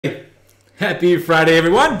Happy Friday,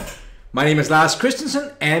 everyone. My name is Lars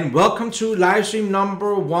Christensen, and welcome to live stream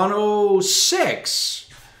number 106.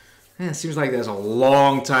 It seems like there's a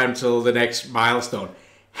long time till the next milestone.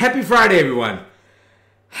 Happy Friday, everyone.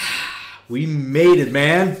 We made it,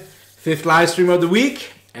 man. 5th live stream of the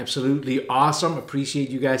week. Absolutely awesome. Appreciate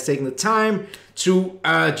you guys taking the time to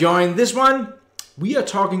join this one. We are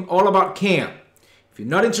talking all about cam. If you're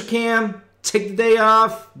not into cam, take the day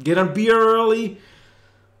off, get on beer early.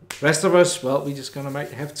 Rest of us, well, we just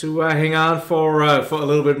might have to hang on for a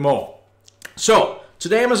little bit more. So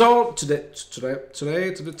today is all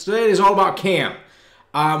about cam.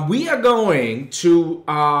 We are going to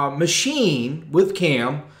machine with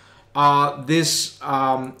cam this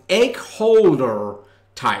egg holder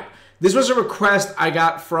type. This was a request I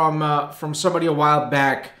got from somebody a while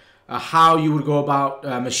back. How you would go about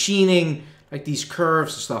machining like these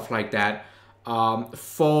curves and stuff like that. Well,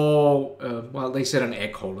 they said an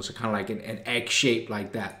egg holder, so kind of like an egg shape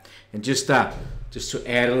like that. And just to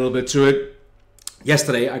add a little bit to it,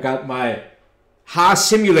 yesterday I got my Haas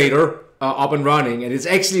simulator up and running, and it's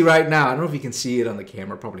actually right now, I don't know if you can see it on the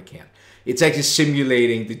camera, probably can't. It's actually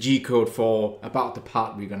simulating the G code for about the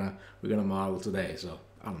part we're gonna model today. So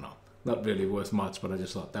I don't know, not really worth much, but I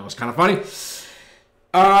just thought that was kind of funny.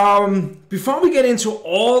 Before we get into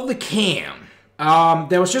all the cam,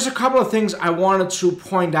 there was just a couple of things I wanted to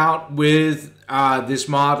point out with this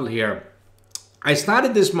model here. I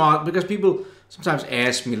started this model because people sometimes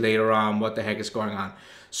ask me later on what the heck is going on.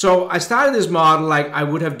 So I started this model like I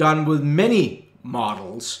would have done with many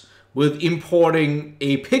models, with importing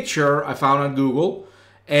a picture I found on Google,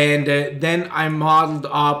 and then I modeled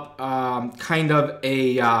up kind of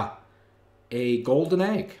a golden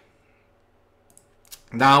egg.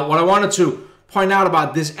 Now, what I wanted to point out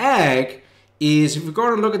about this egg is, if we're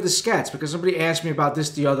going to look at the sketch, because somebody asked me about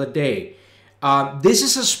this the other day. This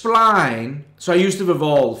is a spline, so I used the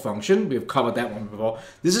revolve function. We've covered that one before.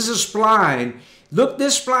 This is a spline. Look,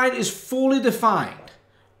 this spline is fully defined.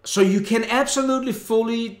 So you can absolutely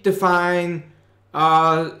fully define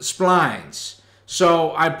splines.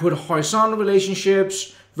 So I put horizontal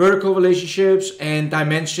relationships, vertical relationships, and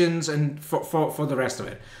dimensions, and for the rest of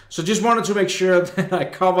it. So just wanted to make sure that I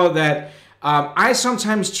cover that. I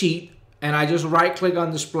sometimes cheat, and I just right-click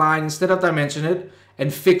on the spline instead of dimension it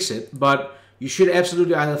and fix it. But you should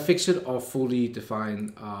absolutely either fix it or fully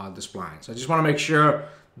define the spline. So I just want to make sure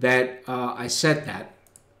that I set that.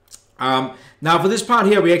 Now for this part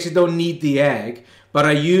here, we actually don't need the egg, but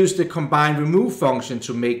I use the combine remove function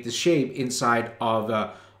to make the shape inside of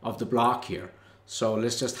the block here. So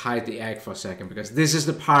let's just hide the egg for a second, because this is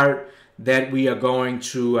the part that we are going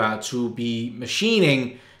to be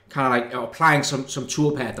machining, kind of like applying some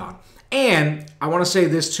toolpath on. And I want to say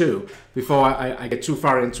this too, before I get too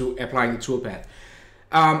far into applying the toolpath.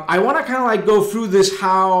 I want to kind of like go through this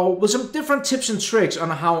with some different tips and tricks on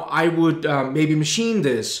how I would maybe machine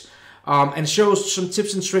this, and show some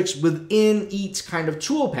tips and tricks within each kind of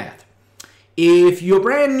toolpath. If you're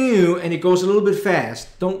brand new and it goes a little bit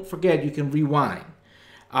fast, don't forget you can rewind.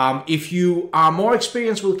 If you are more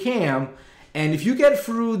experienced with cam, and if you get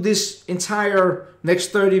through this entire next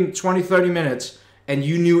 30 minutes and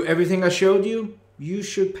you knew everything I showed you, you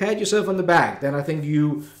should pat yourself on the back. Then I think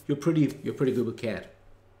you're pretty good with CAD,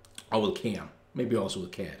 or with cam, maybe also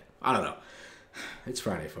with CAD. I don't know. It's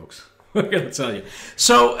Friday, folks. What am I gonna tell you?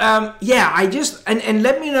 So yeah, and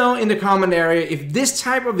let me know in the comment area if this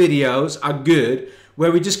type of videos are good,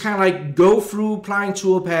 where we just kind of like go through applying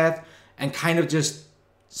toolpath and kind of just,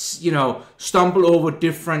 you know, stumble over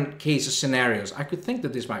different cases, scenarios. I could think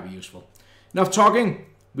that this might be useful. Enough talking.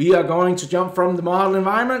 We are going to jump from the model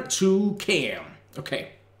environment to cam.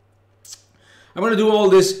 Okay. I'm going to do all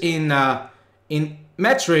this in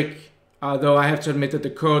metric, though I have to admit that the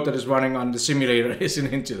code that is running on the simulator is in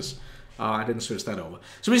inches. I didn't switch that over.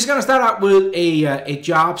 So we're just going to start out with a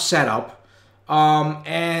job setup.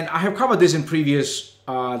 And I have covered this in previous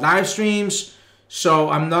live streams, so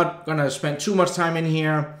I'm not going to spend too much time in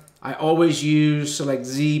here. I always use select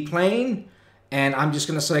Z plane, and I'm just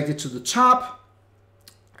going to select it to the top.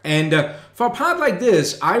 And for a part like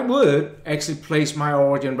this, I would actually place my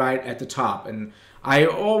origin right at the top. And I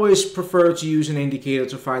always prefer to use an indicator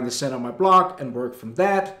to find the center of my block and work from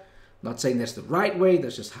that. Not saying that's the right way,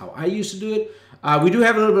 that's just how I used to do it. We do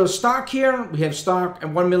have a little bit of stock here. We have stock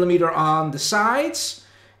and 1 millimeter on the sides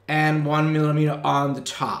and 1 millimeter on the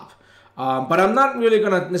top. But I'm not really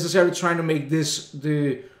gonna necessarily try to make this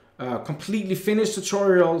the completely finished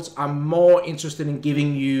tutorials. I'm more interested in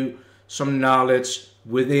giving you some knowledge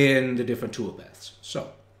within the different toolpaths.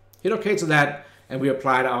 So hit OK to that, and we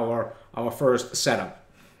applied our first setup.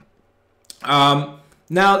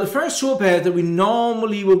 Now, the first toolpath that we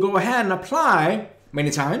normally will go ahead and apply,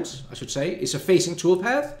 many times, I should say, is a facing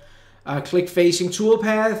toolpath. Click facing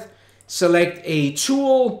toolpath, select a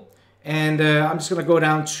tool, and I'm just going to go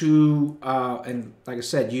down to, and like I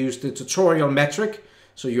said, use the tutorial metric.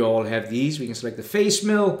 So you all have these. We can select the face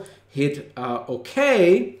mill, hit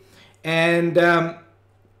OK, and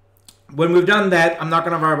when we've done that, I'm not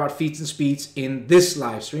going to worry about feet and speeds in this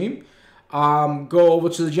live stream. Go over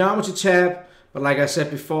to the geometry tab, but like I said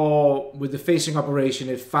before, with the facing operation,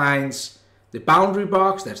 it finds the boundary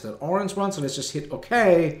box. That's that orange one. So let's just hit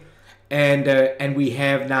OK, and we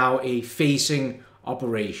have now a facing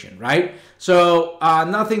operation, right? So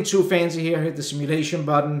nothing too fancy here. Hit the simulation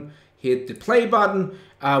button, hit the play button.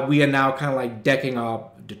 We are now kind of like decking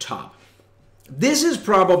up the top. This is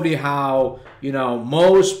probably how, you know,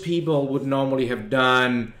 most people would normally have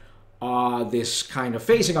done this kind of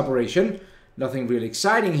facing operation. Nothing really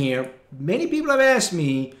exciting here. Many people have asked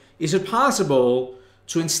me, is it possible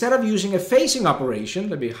to, instead of using a facing operation,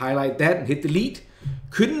 let me highlight that and hit delete,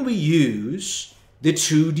 couldn't we use the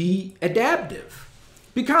 2D adaptive?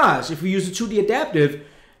 Because if we use the 2D adaptive,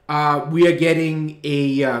 we are getting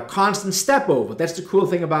a constant step over. That's the cool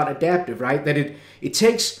thing about adaptive, right? That it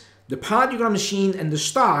takes the part you're going to machine and the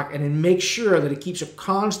stock, and it makes sure that it keeps a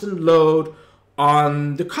constant load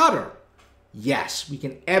on the cutter. Yes, we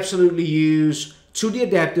can absolutely use 2D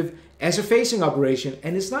adaptive as a facing operation,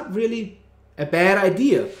 and it's not really a bad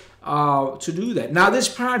idea to do that. Now this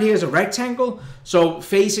part here is a rectangle, so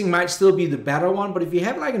facing might still be the better one, but if you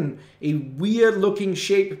have like a weird looking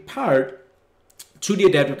shaped part, 2D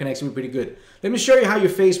adaptive can actually be pretty good. Let me show you how you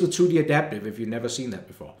face with 2D adaptive if you've never seen that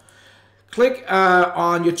before. Click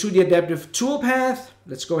on your 2D adaptive toolpath.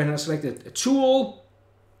 Let's go ahead and select a tool.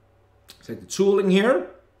 Select the tooling here.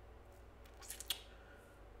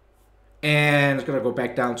 And it's going to go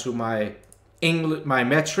back down to my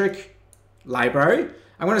metric library.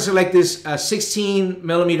 I'm going to select this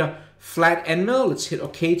 16mm flat end mill. Let's hit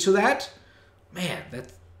OK to that. Man,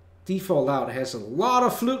 that default out has a lot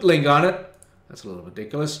of flute link on it. That's a little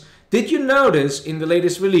ridiculous. Did you notice in the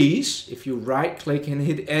latest release, if you right click and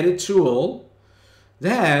hit edit tool,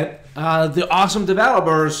 that the awesome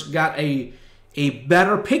developers got a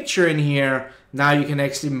better picture in here? Now you can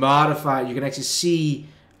actually modify, you can actually see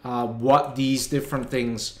what these different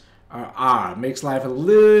things are. It makes life a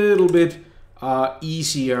little bit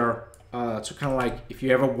easier to kind of like, if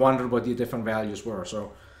you ever wondered what the different values were.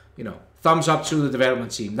 So, you know, thumbs up to the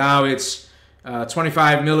development team. Now it's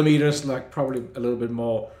 25mm, like probably a little bit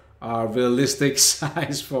more realistic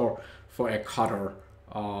size for a cutter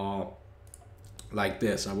like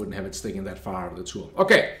this. I wouldn't have it sticking that far out of the tool.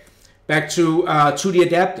 Okay, back to 2D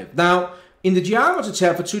adaptive. Now, in the geometry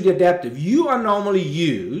tab for 2D adaptive, you are normally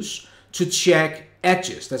used to check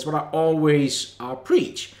edges. That's what I always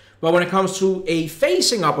preach. But when it comes to a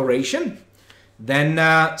facing operation,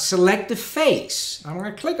 then select the face. I'm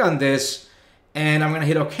going to click on this and I'm going to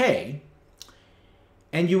hit OK.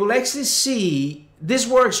 And you will actually see this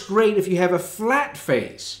works great if you have a flat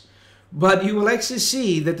face. But you will actually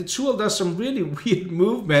see that the tool does some really weird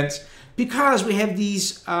movements because we have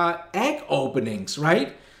these egg openings,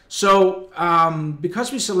 right? So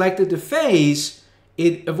because we selected the face,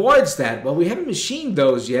 it avoids that. Well, we haven't machined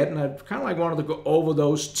those yet, and I kind of like wanted to go over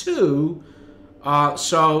those too.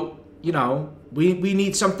 So you know, we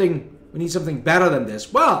need something better than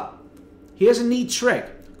this. Well, here's a neat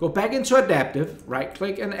trick. Go back into adaptive, right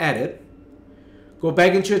click and edit. Go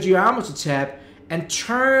back into your geometry tab and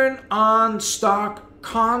turn on stock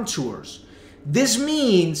contours. This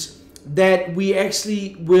means that we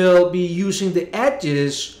actually will be using the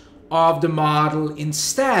edges of the model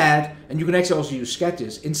instead, and you can actually also use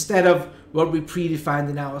sketches, instead of what we predefined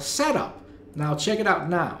in our setup. Now check it out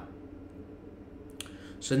now.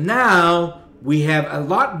 So now we have a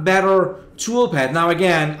lot better toolpath. Now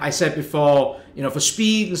again, I said before, you know, for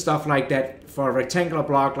speed and stuff like that, for a rectangular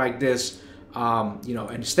block like this, you know,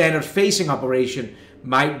 and standard facing operation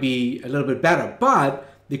might be a little bit better. But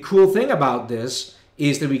the cool thing about this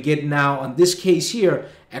is that we get now, on this case here,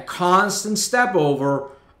 a constant step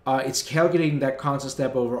over. It's calculating that constant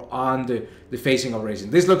step over on the facing operation.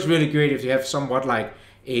 This looks really great if you have somewhat like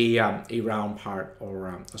a round part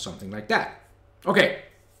or something like that. Okay.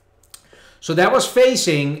 So that was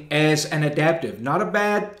facing as an adaptive. Not a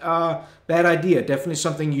bad idea. Definitely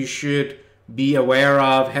something you should be aware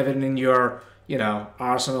of, have it in your, you know,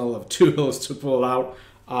 arsenal of tools to pull out.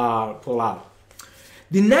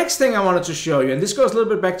 The next thing I wanted to show you, and this goes a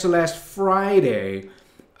little bit back to last Friday,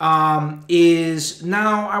 is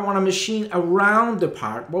now I want to machine around the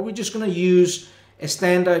part. Well, we're just going to use a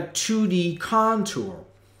standard 2D contour.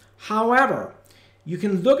 However, you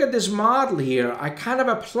can look at this model here. I kind of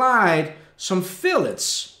applied some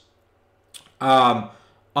fillets on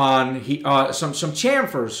some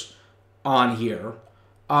chamfers on here.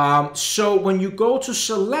 So when you go to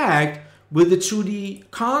select with the 2D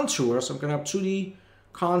contour, so I'm going to have 2D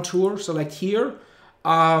contour, select here,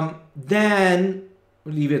 then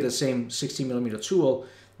we'll leave it the same 16mm tool.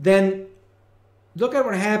 Then look at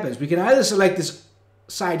what happens. We can either select this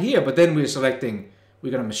side here, but then we're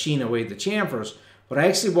going to machine away the chamfers. What I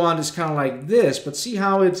actually want is kind of like this, but see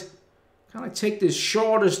how it kind of take this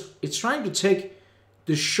shortest, it's trying to take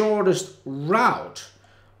the shortest route.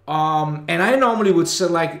 And I normally would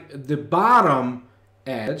select the bottom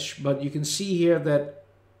edge, but you can see here that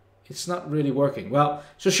it's not really working. Well,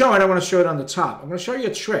 to show it, I want to show it on the top. I'm going to show you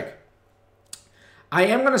a trick. I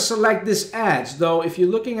am going to select this edge, though if you're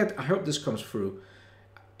looking at, I hope this comes through.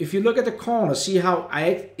 If you look at the corner, see how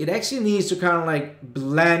it actually needs to kind of like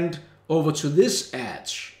blend over to this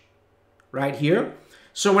edge right here.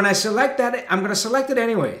 So when I select that, I'm going to select it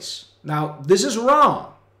anyways. Now, this is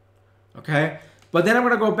wrong, okay? But then I'm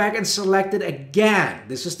going to go back and select it again.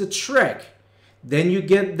 This is the trick. Then you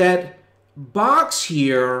get that box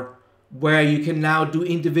here where you can now do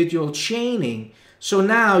individual chaining. So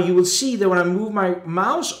now you will see that when I move my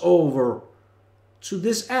mouse over to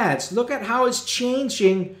this edge, look at how it's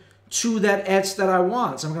changing to that edge that I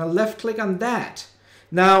want. So I'm going to left click on that.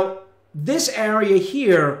 Now, this area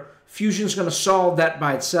here, Fusion's going to solve that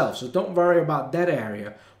by itself. So don't worry about that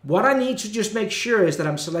area. What I need to just make sure is that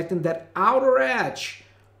I'm selecting that outer edge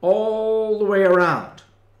all the way around.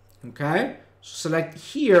 Okay? So select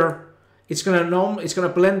here. It's gonna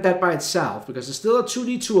blend that by itself because it's still a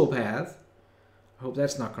 2D toolpath. I hope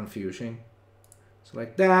that's not confusing.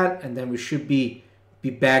 Select that, and then we should be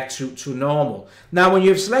back to normal. Now, when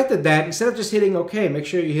you've selected that, instead of just hitting OK, make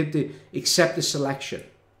sure you hit the accept the selection.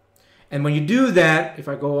 And when you do that, if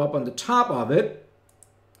I go up on the top of it,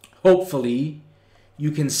 hopefully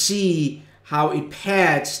you can see how it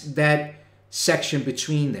pads that section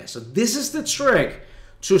between there. So this is the trick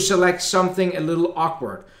to select something a little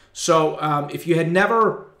awkward. So if you had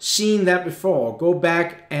never seen that before, go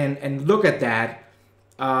back and look at that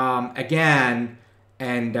again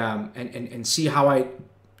and see how I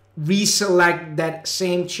reselect that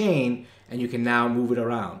same chain, and you can now move it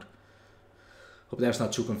around. Hope that's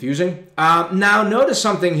not too confusing. Now notice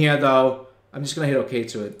something here though. I'm just gonna hit OK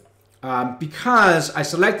to it. Because I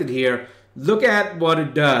selected here, look at what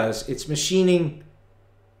it does. It's machining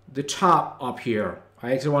the top up here.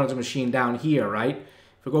 I actually wanted to machine down here, right?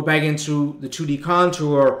 If I go back into the 2D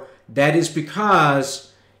contour, that is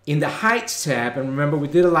because in the heights tab, and remember we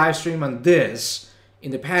did a live stream on this in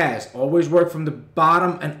the past, always work from the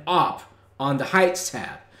bottom and up on the heights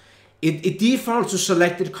tab. It defaults to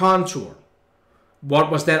selected contour.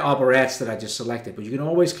 What was that upper edge that I just selected? But you can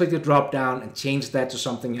always click the drop down and change that to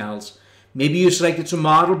something else. Maybe you select it to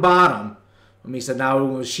model bottom. It means that now it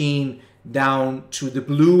will machine down to the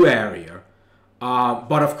blue area.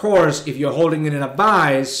 But of course, if you're holding it in a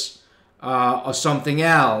vise or something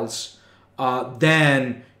else,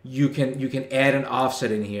 then you can add an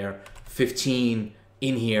offset in here, 15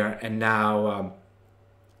 in here, and now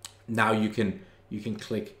you can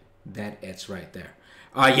click that edge right there.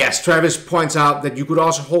 Yes, Travis points out that you could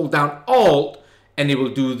also hold down Alt and it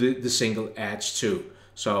will do the single edge too.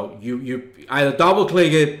 So you either double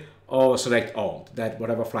click it or select Alt, that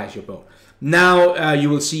whatever flies your boat. Now you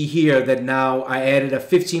will see here that now I added a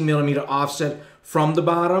 15mm offset from the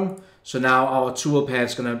bottom. So now our toolpath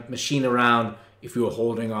is going to machine around if you were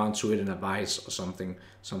holding on to it in a vise or something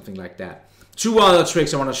like that. Two other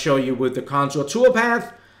tricks I want to show you with the contour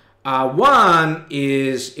toolpath. One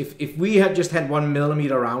is if we had just had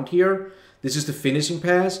 1mm around here, this is the finishing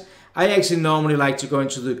pass. I actually normally like to go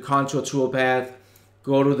into the contour toolpath,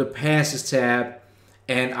 go to the passes tab,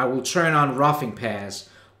 and I will turn on roughing pass,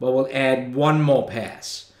 but we'll add one more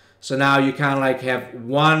pass. So now you kind of like have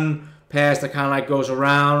one pass that kind of like goes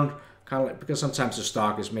around, kind of like, because sometimes the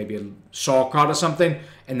stock is maybe a saw cut or something,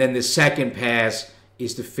 and then the second pass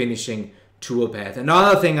is the finishing toolpath.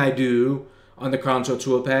 Another thing I do on the contour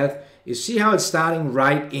toolpath is see how it's starting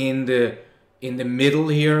right in the middle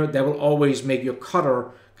here. That will always make your cutter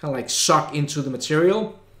kind of like suck into the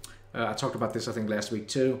material. I talked about this I think last week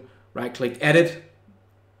too. Right click edit,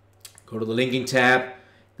 go to the linking tab.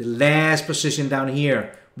 The last position down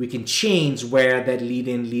here, we can change where that lead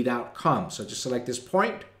in lead out comes. So just select this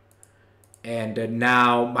point, and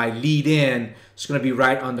now my lead in is going to be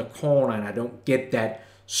right on the corner, and I don't get that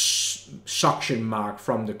suction mark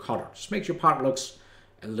from the cutter. Just makes your part looks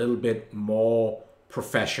a little bit more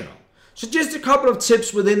professional. So just a couple of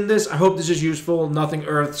tips within this. I hope this is useful, nothing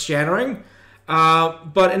earth shattering.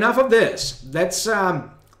 But enough of this. Let's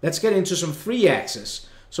get into some 3-axis.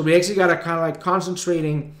 So we actually got to kind of like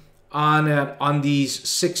concentrating on these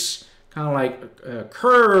 6 kind of like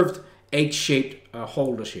curved H-shaped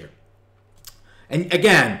holders here. And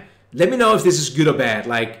again, let me know if this is good or bad,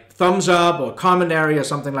 like thumbs up or commentary or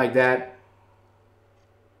something like that.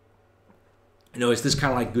 You know, is this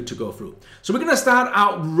kind of like good to go through? So we're going to start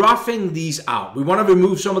out roughing these out. We want to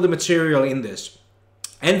remove some of the material in this.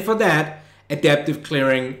 And for that, adaptive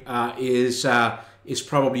clearing is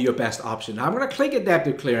probably your best option. Now I'm going to click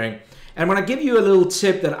adaptive clearing, and I'm going to give you a little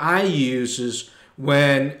tip that I use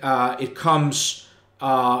when it comes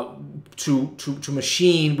to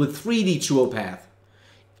machine with 3D toolpath.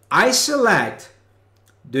 I select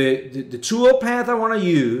the tool path I want to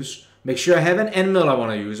use, make sure I have an end mill I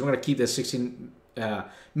want to use. I'm going to keep that 16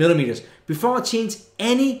 millimeters. Before I change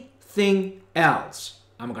anything else,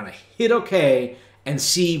 I'm going to hit OK and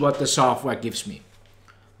see what the software gives me.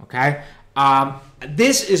 Okay?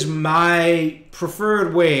 This is my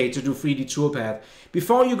preferred way to do 3D toolpath.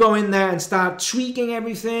 Before you go in there and start tweaking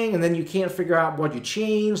everything and then you can't figure out what you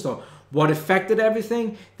changed or what affected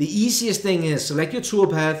everything, the easiest thing is select your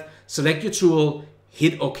toolpath, select your tool,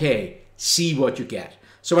 hit OK, see what you get.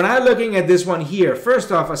 So when I'm looking at this one here,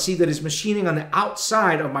 first off, I see that it's machining on the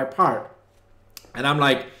outside of my part. And I'm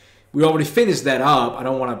like, we already finished that up. I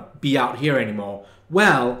don't want to be out here anymore.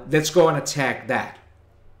 Well, let's go and attack that.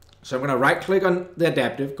 So I'm going to right click on the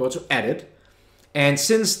adaptive, go to edit. And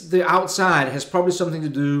since the outside has probably something to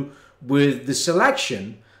do with the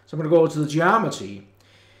selection, so I'm going to go to the geometry.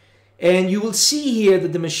 And you will see here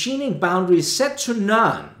that the machining boundary is set to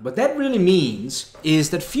none. What that really means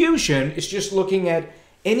is that Fusion is just looking at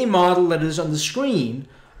any model that is on the screen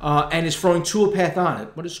and is throwing toolpath on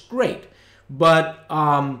it, but it's great. But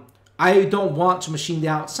I don't want to machine the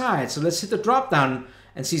outside, so let's hit the drop down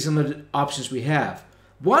and see some of the options we have.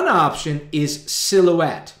 One option is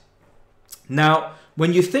silhouette. Now,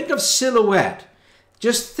 when you think of silhouette,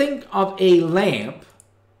 just think of a lamp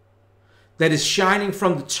that is shining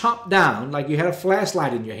from the top down, like you had a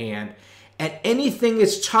flashlight in your hand, and anything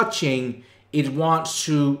it's touching, it wants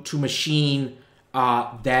to machine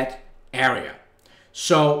that area.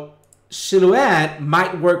 So silhouette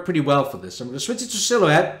might work pretty well for this. I'm going to switch it to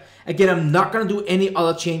silhouette. Again, I'm not going to do any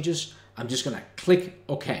other changes. I'm just going to click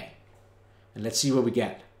OK. And let's see what we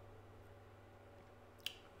get.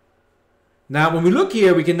 Now, when we look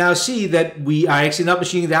here, we can now see that we are actually not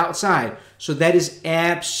machining the outside. So that is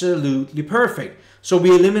absolutely perfect. So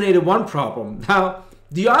we eliminated one problem. Now,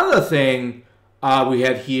 the other thing we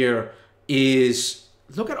have here is,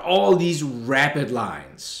 look at all these rapid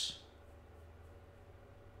lines.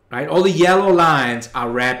 Right? All the yellow lines are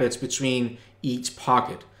rapids between each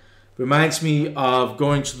pocket. Reminds me of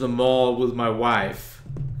going to the mall with my wife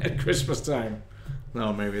at Christmas time.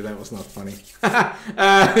 No, maybe that was not funny.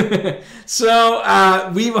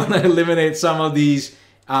 So we want to eliminate some of these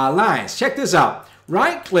lines. Check this out.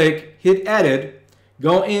 Right click, hit edit,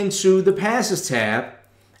 go into the passes tab,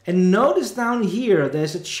 and notice down here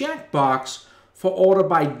there's a checkbox for order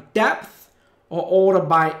by depth or order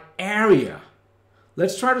by area.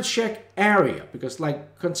 Let's try to check area, because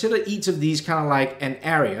like consider each of these kind of like an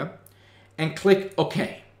area, and click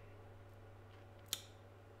OK.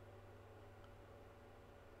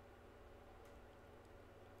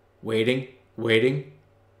 Waiting, waiting.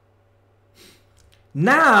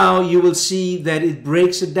 Now you will see that it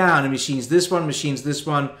breaks it down and machines this one,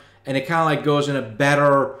 and it kind of like goes in a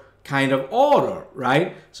better kind of order,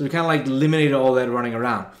 right? So we kind of like eliminated all that running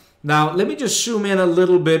around. Now let me just zoom in a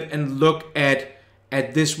little bit and look at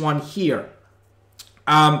this one here.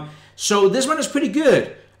 So this one is pretty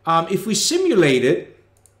good. If we simulate it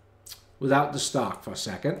without the stock for a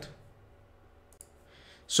second.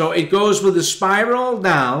 So it goes with the spiral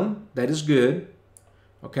down. That is good.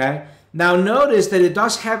 Okay. Now notice that it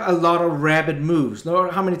does have a lot of rapid moves.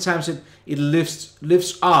 Notice how many times it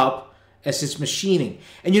lifts up as it's machining.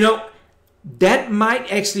 And you know, that might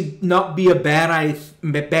actually not be a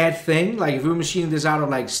bad thing. Like if we were machining this out of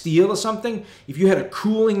like steel or something, if you had a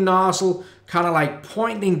cooling nozzle kind of like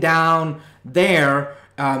pointing down there,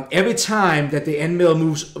 every time that the end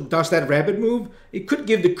mill does that rapid move, it could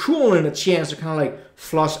give the coolant a chance to kind of like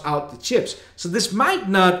flush out the chips. So this might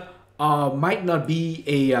not be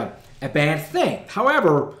a bad thing.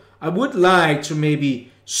 However, I would like to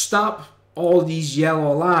maybe stop all these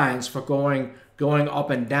yellow lines for going up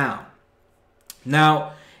and down.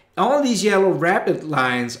 Now, all these yellow rapid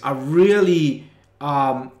lines are really,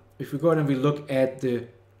 if we go ahead and we look at the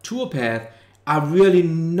toolpath, are really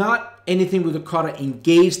not anything with the cutter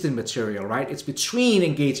engaged in material, right? It's between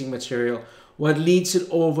engaging material what leads it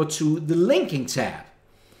over to the linking tab.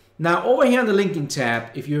 Now over here on the linking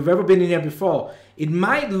tab, if you've ever been in here before, it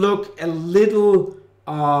might look a little,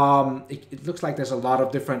 it looks like there's a lot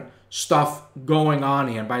of different stuff going on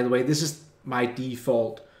here. And by the way, this is my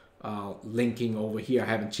default linking over here. I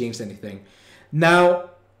haven't changed anything.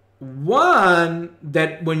 Now, one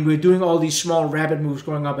that when we're doing all these small rapid moves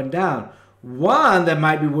going up and down, one that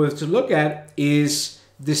might be worth to look at is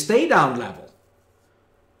the stay down level.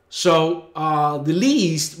 So the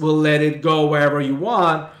least will let it go wherever you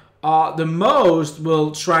want. The most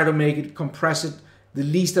will try to make it compress it the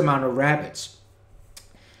least amount of rapids.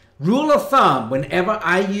 Rule of thumb, whenever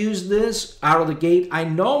I use this out of the gate, I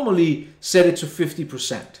normally set it to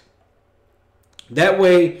 50%. That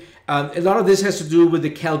way, a lot of this has to do with the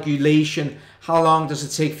calculation. How long does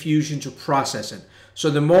it take Fusion to process it? So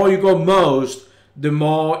the more you go most, the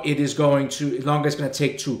more it is going to, the longer it's going to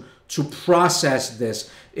take to process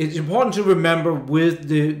this. It's important to remember with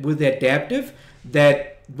the adaptive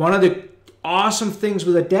that one of the awesome things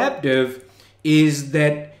with adaptive is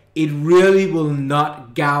that it really will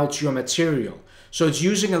not gouge your material. So it's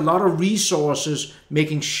using a lot of resources,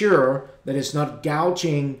 making sure that it's not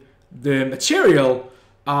gouging the material,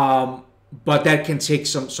 but that can take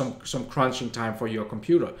some crunching time for your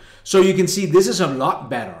computer. So you can see this is a lot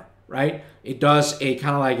better, right? It does a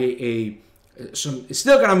kind of like it's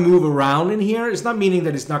still gonna move around in here. It's not meaning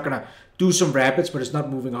that it's not gonna do some rapids, but it's not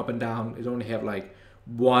moving up and down. It only have like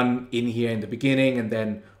one in here in the beginning and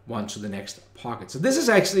then one to the next pocket. So this is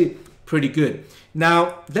actually pretty good.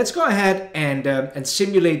 Now let's go ahead and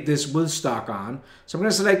simulate this with stock on. So I'm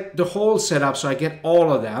gonna select the whole setup so I get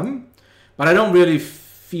all of them, but I don't really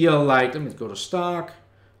feel like, let me go to stock.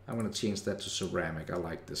 I'm gonna change that to ceramic. I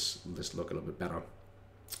like this look a little bit better.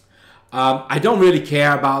 I don't really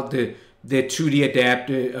care about the 2D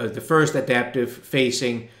adaptive, the first adaptive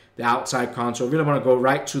facing the outside console. I really want to go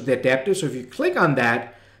right to the adaptive. So if you click on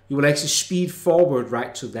that, you will actually speed forward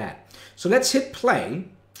right to that. So let's hit play.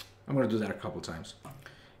 I'm going to do that a couple times.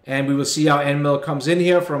 And we will see how end mill comes in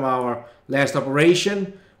here from our last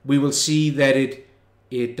operation. We will see that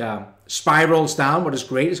it spirals down, what is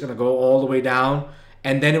great. It's going to go all the way down.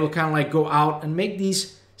 And then it will kind of like go out and make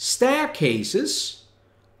these staircases.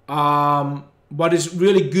 What is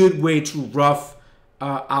really good way to rough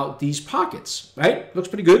out these pockets, right? Looks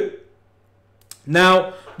pretty good.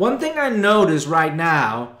 Now, one thing I notice right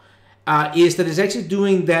now is that it's actually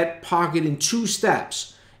doing that pocket in 2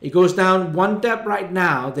 steps. It goes down 1 step right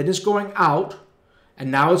now, then it's going out, and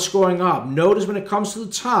now it's going up. Notice when it comes to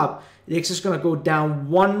the top, it's just going to go down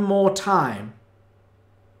 1 more time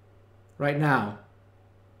right now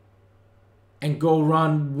and go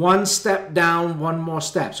run 1 step down, 1 more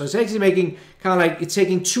step. So it's actually making kind of like it's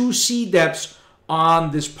taking 2 C depths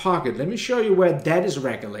on this pocket. Let me show you where that is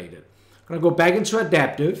regulated. I'm going to go back into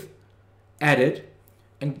adaptive, edit,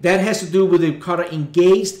 and that has to do with the cutter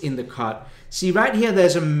engaged in the cut. See right here,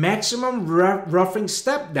 there's a maximum roughing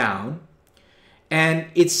step down, and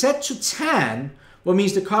it's set to 10, what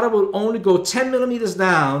means the cutter will only go 10 millimeters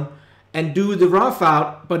down and do the rough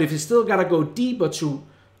out, but if it's still got to go deeper to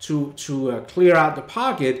clear out the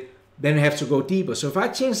pocket, then it has to go deeper. So if I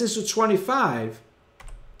change this to 25,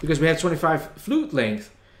 because we have 25 flute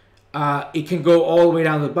length, it can go all the way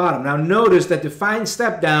down to the bottom. Now notice that the fine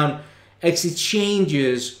step down actually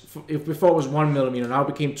changes. If before it was 1 millimeter, now it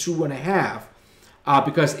became 2.5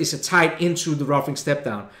 because it's a tight into the roughing step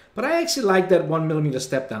down. But I actually like that 1 millimeter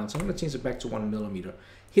step down, so I'm going to change it back to 1 millimeter.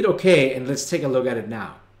 Hit OK, and let's take a look at it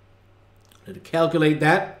now. Let it calculate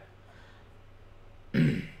that.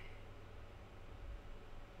 2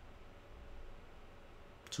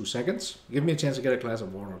 seconds. Give me a chance to get a glass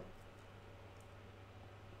of water.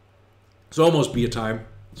 It's almost beer time.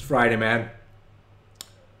 It's Friday, man.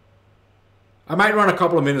 I might run a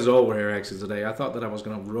couple of minutes over here actually today. I thought that I was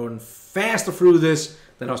going to run faster through this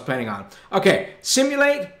than I was planning on. Okay,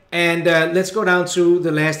 simulate, and let's go down to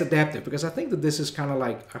the last adaptive, because I think that this is kind of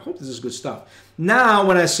like, I hope this is good stuff. Now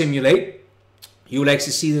when I simulate, you will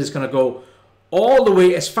actually see that it's going to go all the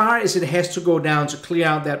way as far as it has to go down to clear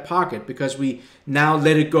out that pocket, because we now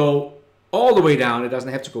let it go all the way down. It doesn't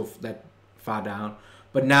have to go that far down,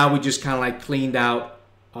 but now we just kind of like cleaned out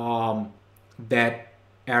that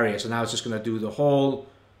area. So now it's just going to do the whole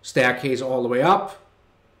staircase all the way up,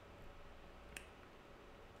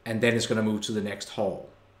 and then it's going to move to the next hole.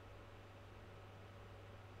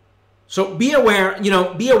 So be aware,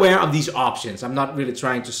 be aware of these options. I'm not really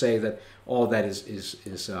trying to say that all that is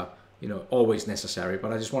always necessary,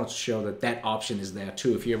 but I just wanted to show that that option is there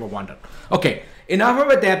too, if you ever wondered. Okay, enough of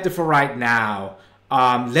adaptive for right now.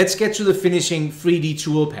 Let's get to the finishing 3D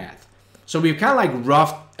toolpath. So we've kind of like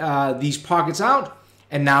roughed these pockets out,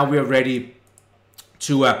 and now we're ready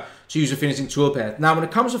to use a finishing toolpath. Now when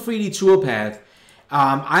it comes to 3D toolpath,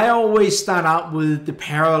 I always start out with the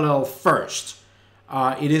parallel first.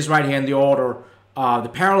 It is right here in the order. The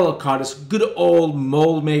parallel cut is good old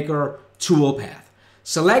mold maker toolpath.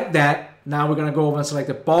 Select that. Now we're going to go over and select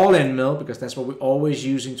the ball end mill, because that's what we're always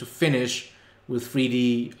using to finish with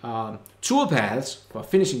 3D toolpaths, for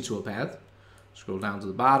finishing toolpath. Scroll down to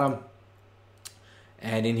the bottom.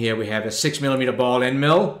 And in here we have a 6mm ball end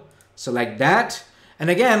mill. Select that. And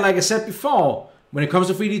again, like I said before, when it comes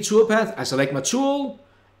to 3D toolpath, I select my tool,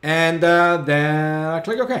 and then I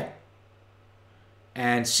click OK.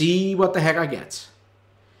 And see what the heck I get.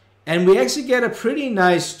 And we actually get a pretty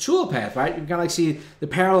nice toolpath, right? You can kind of like see the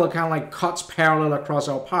parallel kind of like cuts parallel across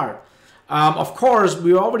our part. Of course,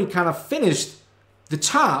 we already kind of finished the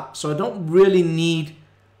top, so I don't really need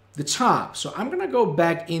the top. So I'm going to go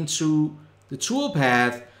back into the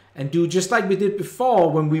toolpath and do just like we did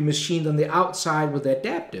before when we machined on the outside with the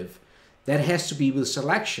adaptive. That has to be with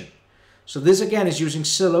selection. So this again is using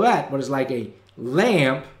silhouette, what is like a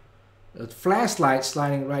lamp, a flashlight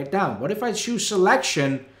sliding right down. What if I choose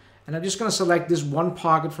selection, and I'm just going to select this one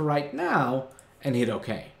pocket for right now and hit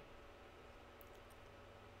OK.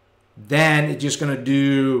 Then it's just going to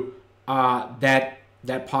do that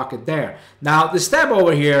pocket there. Now the step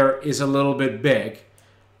over here is a little bit big.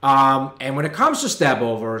 And when it comes to step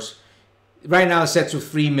overs, right now it's set to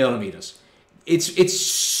 3mm. It's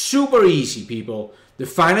super easy, people. The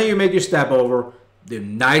finer you make your step over, the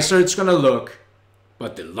nicer it's going to look,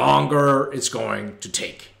 but the longer it's going to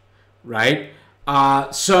take, right?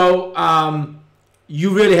 You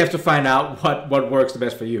really have to find out what works the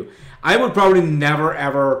best for you. I would probably never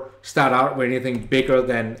ever start out with anything bigger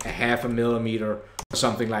than a 0.5 millimeter or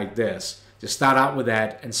something like this. Just start out with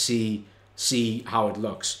that and see how it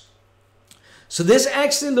looks. So this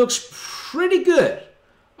actually looks pretty good.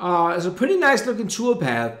 It's a pretty nice looking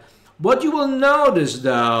toolpath. What you will notice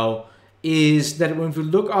though is that when we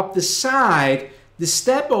look up the side, the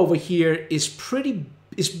step over here is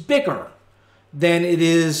bigger than it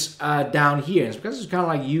is down here. It's because it's kind of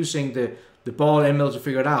like using the ball end mill to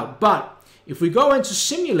figure it out. But if we go in to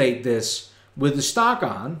simulate this with the stock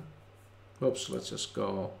on, oops, let's just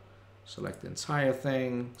go select the entire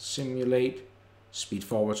thing, simulate, speed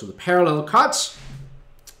forward to the parallel cuts.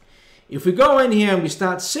 If we go in here and we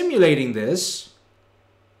start simulating this,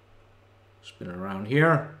 spin it around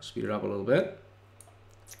here, speed it up a little bit.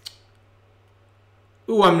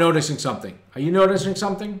 Ooh, I'm noticing something. Are you noticing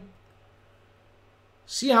something?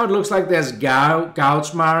 See how it looks like there's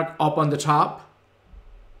gouge mark up on the top?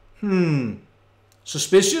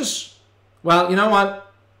 Suspicious? Well, you know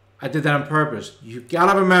what? I did that on purpose. You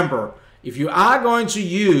gotta remember, if you are going to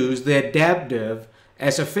use the adaptive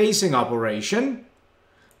as a facing operation,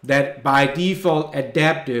 that by default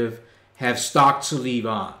adaptive have stock to leave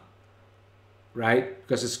on, right?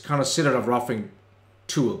 Because it's kind of considered a roughing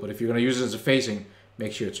tool, but if you're going to use it as a facing,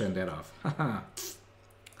 make sure you turn that off. I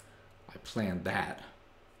planned that.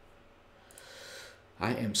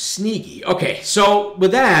 I am sneaky. Okay, so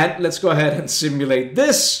with that, let's go ahead and simulate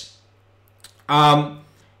this.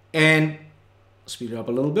 And speed it up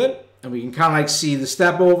a little bit, and we can kind of like see the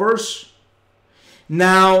step overs.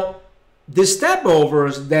 Now, the step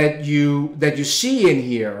overs that you see in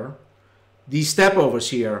here, these step overs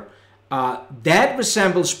here, that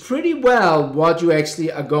resembles pretty well what you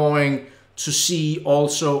actually are going to see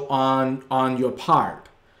also on your part.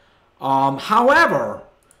 However,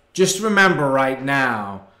 just remember right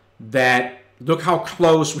now that look how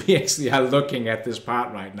close we actually are looking at this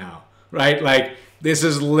part right now, right? Like this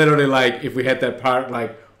is literally like if we had that part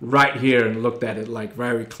like right here and looked at it like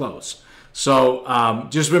very close. So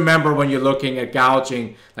just remember when you're looking at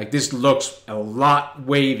gouging, like this looks a lot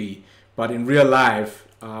wavy, but in real life,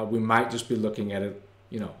 we might just be looking at it,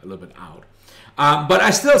 you know, a little bit out. But I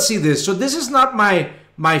still see this. So this is not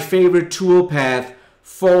my favorite tool path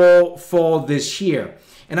for this here.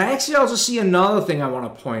 And I actually also see another thing I want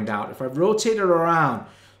to point out. If I rotate it around,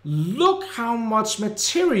 look how much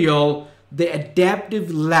material the adaptive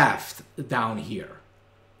left down here.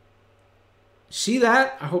 See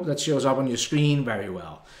that? I hope that shows up on your screen very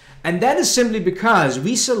well. And that is simply because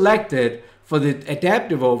we selected, for the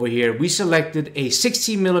adaptive over here, we selected a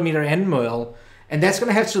 16mm end mill, and that's going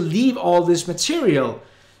to have to leave all this material.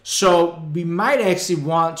 So we might actually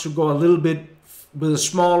want to go a little bit with a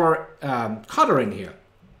smaller cutter in here.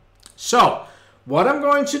 So what I'm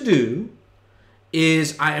going to do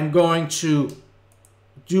is I am going to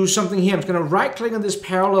do something here. I'm going to right click on this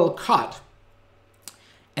parallel cut,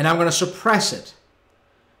 and I'm going to suppress it.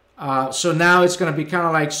 So now it's going to be kind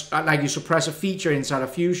of like you suppress a feature inside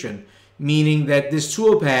of Fusion, meaning that this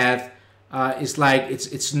toolpath is like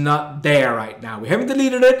it's not there right now. We haven't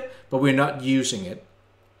deleted it, but we're not using it.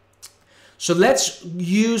 So let's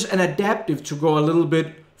use an adaptive to go a little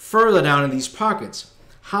bit further down in these pockets.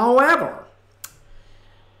 However,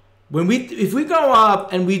 if we go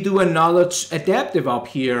up and we do another adaptive up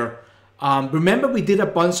here, remember we did a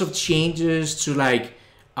bunch of changes to like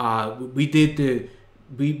we did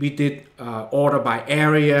order by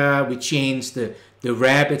area, we changed the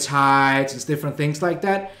rabbit's heights and different things like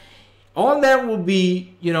that. All that will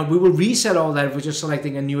be, we will reset all that if we're just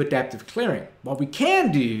selecting a new adaptive clearing. What we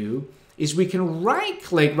can do is we can right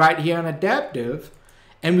click right here on adaptive,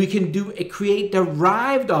 and we can do a create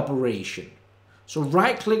derived operation. So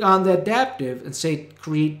right click on the adaptive and say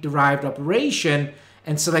create derived operation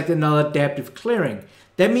and select another adaptive clearing.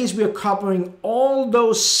 That means we are copying all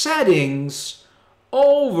those settings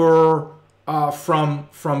over from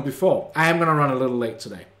before. I am going to run a little late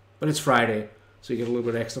today, but it's Friday, so you get a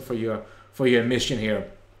little bit extra for your mission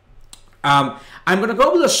here. I'm going to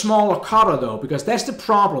go with a smaller cutter though, because that's the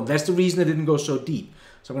problem. That's the reason it didn't go so deep.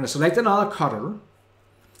 So I'm going to select another cutter,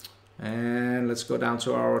 and let's go down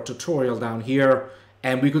to our tutorial down here,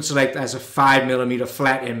 and we could select as a 5mm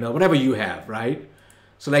flat end mill, whatever you have, right?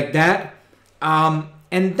 Select that,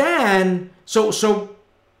 and then so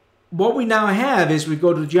what we now have is we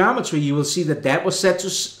go to geometry. You will see that that was set to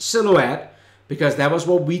silhouette because that was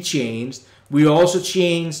what we changed. We also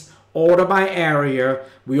changed order by area.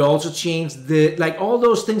 We also changed all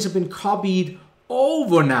those things have been copied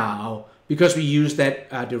over now because we used that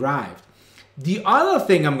derived. The other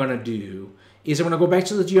thing I'm going to do is I'm going to go back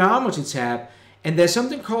to the geometry tab, and there's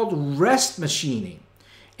something called rest machining.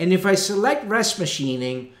 And if I select rest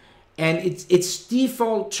machining, and it's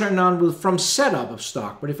default turned on from setup of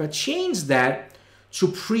stock, but if I change that to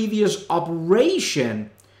previous operation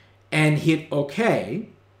and hit OK,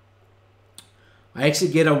 I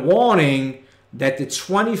actually get a warning that the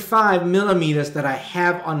 25mm that I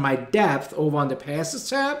have on my depth over on the passes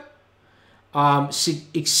tab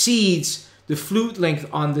exceeds the flute length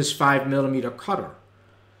on this 5mm cutter.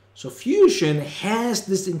 So Fusion has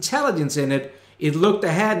this intelligence in it. It looked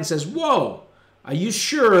ahead and says, whoa, are you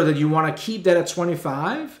sure that you want to keep that at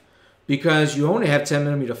 25? Because you only have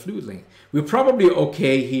 10mm flute length. We're probably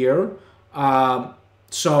okay here.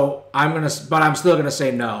 So I'm still gonna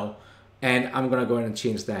say no. And I'm going to go ahead and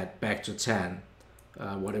change that back to 10,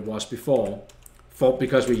 what it was before,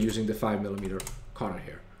 because we're using the 5mm cutter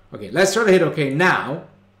here. Okay, let's try to hit OK now.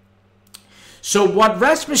 So what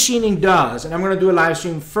rest machining does, and I'm going to do a live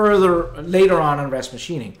stream later on rest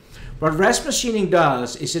machining. What rest machining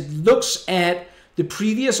does is it looks at the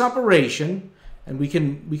previous operation, and we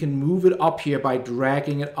can move it up here by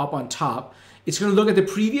dragging it up on top. It's going to look at the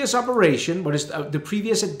previous operation, what is the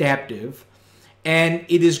previous adaptive, and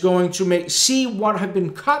it is going to see what have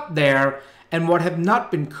been cut there and what have not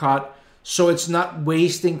been cut, so it's not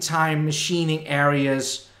wasting time machining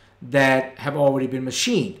areas that have already been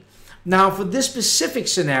machined. Now for this specific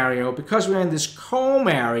scenario, because we're in this comb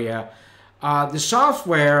area, the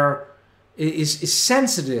software is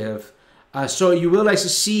sensitive, so you will actually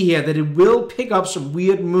see here that it will pick up some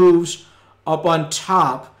weird moves up on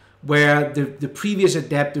top where the previous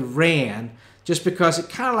adaptive ran, just because it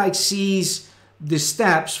kind of like sees the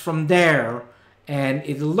steps from there, and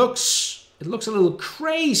it looks a little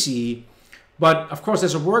crazy, but of course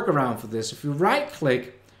there's a workaround for this. If you right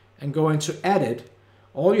click and go into edit,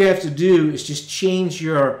 all you have to do is just change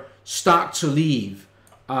your stock to leave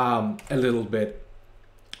a little bit.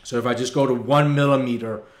 So if I just go to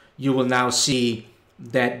 1mm, you will now see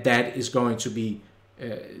that that is going to be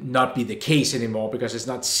not be the case anymore, because it's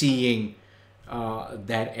not seeing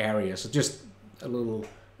that area. So just a little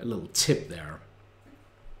tip there.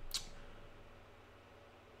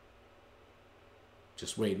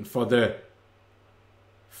 Just waiting for the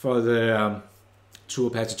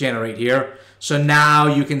toolpath to generate here. So now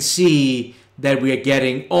you can see that we are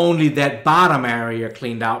getting only that bottom area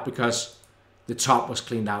cleaned out because the top was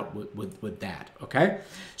cleaned out with that. Okay.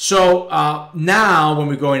 So now when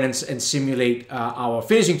we go in and simulate our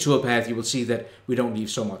finishing toolpath, you will see that we don't leave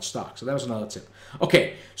so much stock. So that was another tip.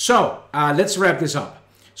 Okay. So let's wrap this up.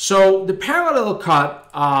 So the parallel cut,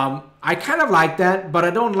 I kind of like that, but I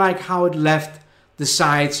don't like how it left the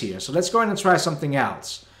sides here. So let's go ahead and try something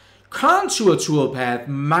else. Contour toolpath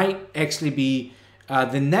might actually be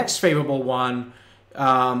the next favorable one,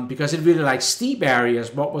 because it really likes steep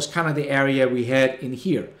areas. What was kind of the area we had in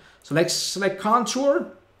here. So let's select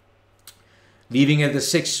contour, leaving it the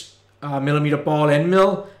 6mm ball end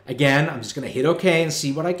mill. Again, I'm just going to hit OK and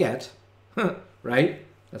see what I get. Right?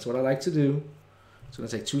 That's what I like to do. It's going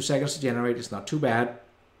to take 2 seconds to generate. It's not too bad.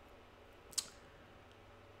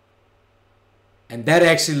 And that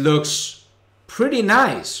actually looks pretty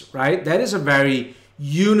nice, right? That is a very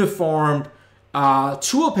uniform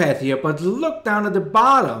toolpath here. But look down at the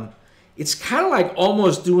bottom. It's kind of like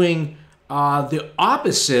almost doing the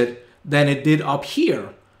opposite than it did up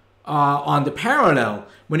here on the parallel.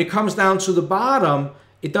 When it comes down to the bottom,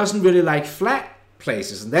 it doesn't really like flat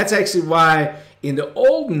places. And that's actually why in the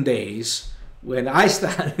olden days, when I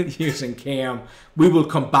started using CAM, we will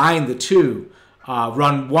combine the two.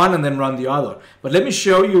 Run one and then run the other. But let me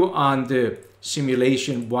show you on the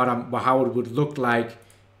simulation how it would look like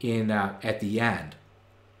at the end.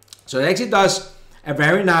 So it actually does a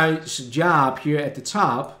very nice job here at the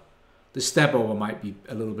top. The step over might be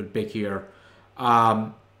a little bit big here.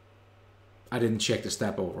 I didn't check the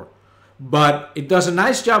step over. But it does a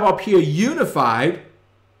nice job up here unified.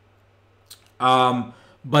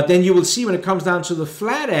 But then you will see when it comes down to the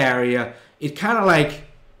flat area, it kind of like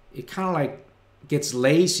gets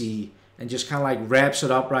lazy and just kind of like wraps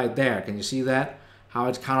it up right there. Can you see that? How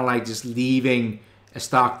it's kind of like just leaving a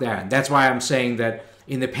stock there. And that's why I'm saying that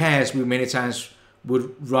in the past we many times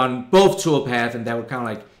would run both toolpaths and that would kind of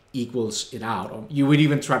like equals it out. Or you would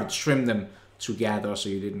even try to trim them together so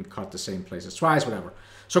you didn't cut the same places twice, whatever.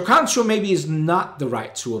 So contour maybe is not the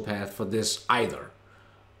right toolpath for this either.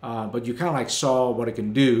 But you kind of like saw what it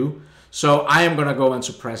can do. So I am going to go and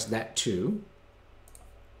suppress that too.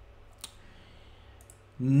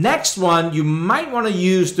 Next one, you might want to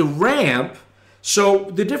use the ramp.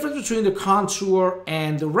 So the difference between the contour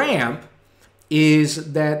and the ramp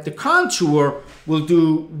is that the contour will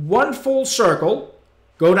do one full circle,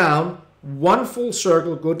 go down, one full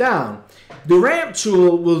circle, go down. The ramp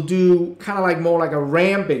tool will do kind of like more like a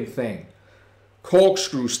ramping thing,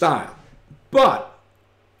 corkscrew style. But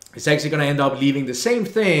it's actually going to end up leaving the same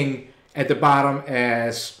thing at the bottom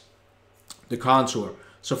as the contour.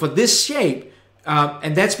 So for this shape,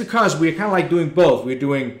 and that's because we're kind of like doing both. We're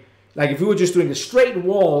doing, like if we were just doing a straight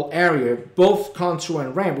wall area, both contour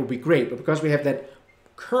and ramp would be great. But because we have that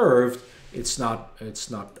curved, it's not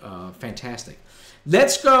fantastic.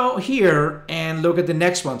 Let's go here and look at the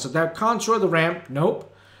next one. So that contour, the ramp,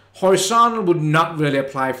 nope. Horizontal would not really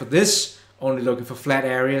apply for this, only looking for flat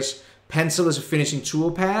areas. Pencil is a finishing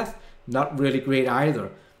tool path, not really great either.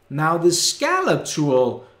 Now the scallop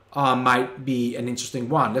tool might be an interesting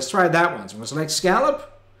one. Let's try that one. So I'm going to select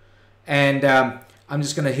scallop, and I'm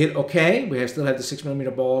just going to hit OK. We still have the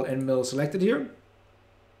 6mm ball end mill selected here.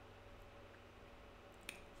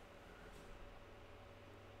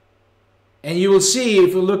 And you will see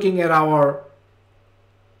if we're looking at our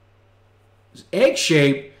egg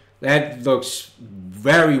shape, that looks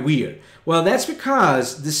very weird. Well, that's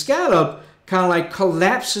because the scallop kind of like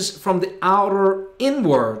collapses from the outer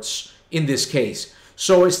inwards in this case.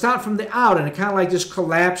 So it starts from the out and it kind of like just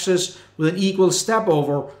collapses with an equal step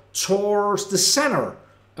over towards the center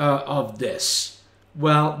of this.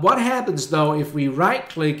 Well, what happens though if we right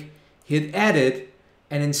click, hit edit,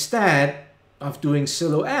 and instead of doing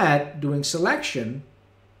silhouette, doing selection,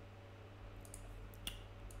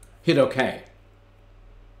 hit OK.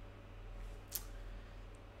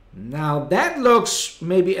 Now that looks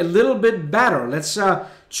maybe a little bit better. Let's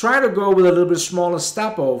try to go with a little bit smaller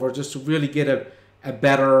step over just to really get a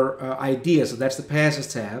better idea. So that's the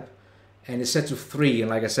passes tab, and it's set to 3.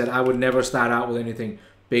 And like I said, I would never start out with anything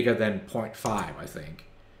bigger than 0.5, I think.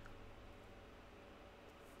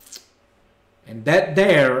 And that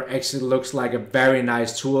there actually looks like a very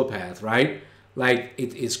nice toolpath, right? Like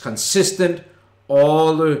it's consistent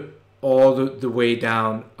all the way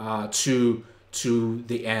down to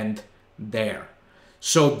the end there.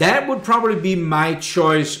 So that would probably be my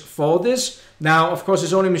choice for this. Now, of course,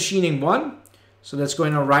 it's only machining 1. So let's go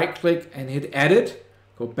in and right click and hit edit.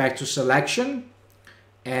 Go back to selection.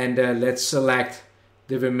 And let's select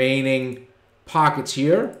the remaining pockets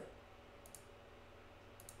here.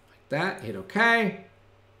 Like that. Hit OK.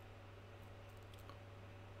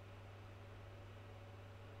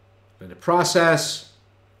 Let it process.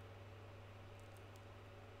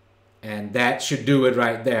 And that should do it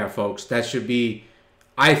right there, folks. That should be,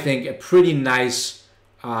 I think, a pretty nice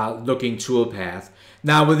looking toolpath.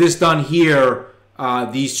 Now, with this done here,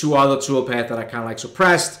 these two other toolpaths that I kind of like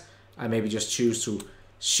suppressed, I maybe just choose to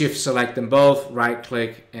shift select them both, right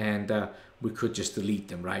click, and we could just delete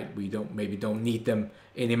them, right? We maybe don't need them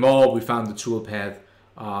anymore. We found the toolpath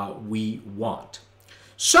we want.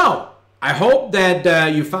 So I hope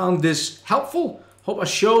that you found this helpful. Hope I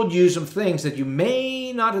showed you some things that you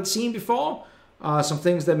may not have seen before, some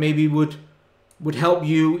things that maybe would help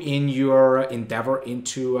you in your endeavor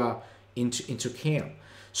into CAM.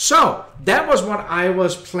 So that was what I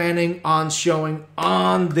was planning on showing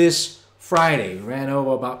on this Friday. Ran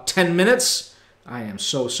over about 10 minutes. I am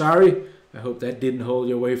so sorry. I hope that didn't hold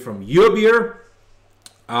you away from your beer.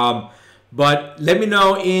 But let me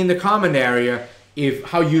know in the comment area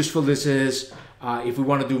how useful this is. If we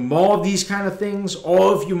want to do more of these kind of things,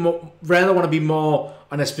 or if you rather want to be more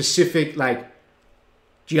on a specific like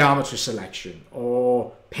geometry selection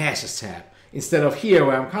or passes tab, instead of here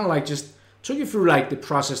where I'm kind of like just took you through like the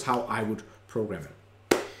process how I would program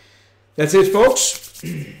it. That's it, folks.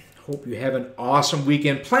 Hope you have an awesome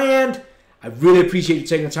weekend planned. I really appreciate you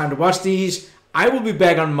taking the time to watch these. I will be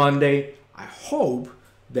back on Monday. I hope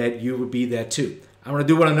that you will be there too. I'm going to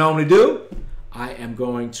do what I normally do. I am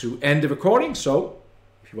going to end the recording. So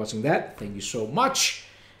if you're watching that, thank you so much.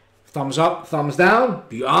 Thumbs up, thumbs down,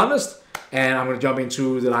 be honest. And I'm going to jump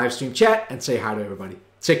into the live stream chat and say hi to everybody.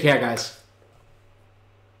 Take care, guys.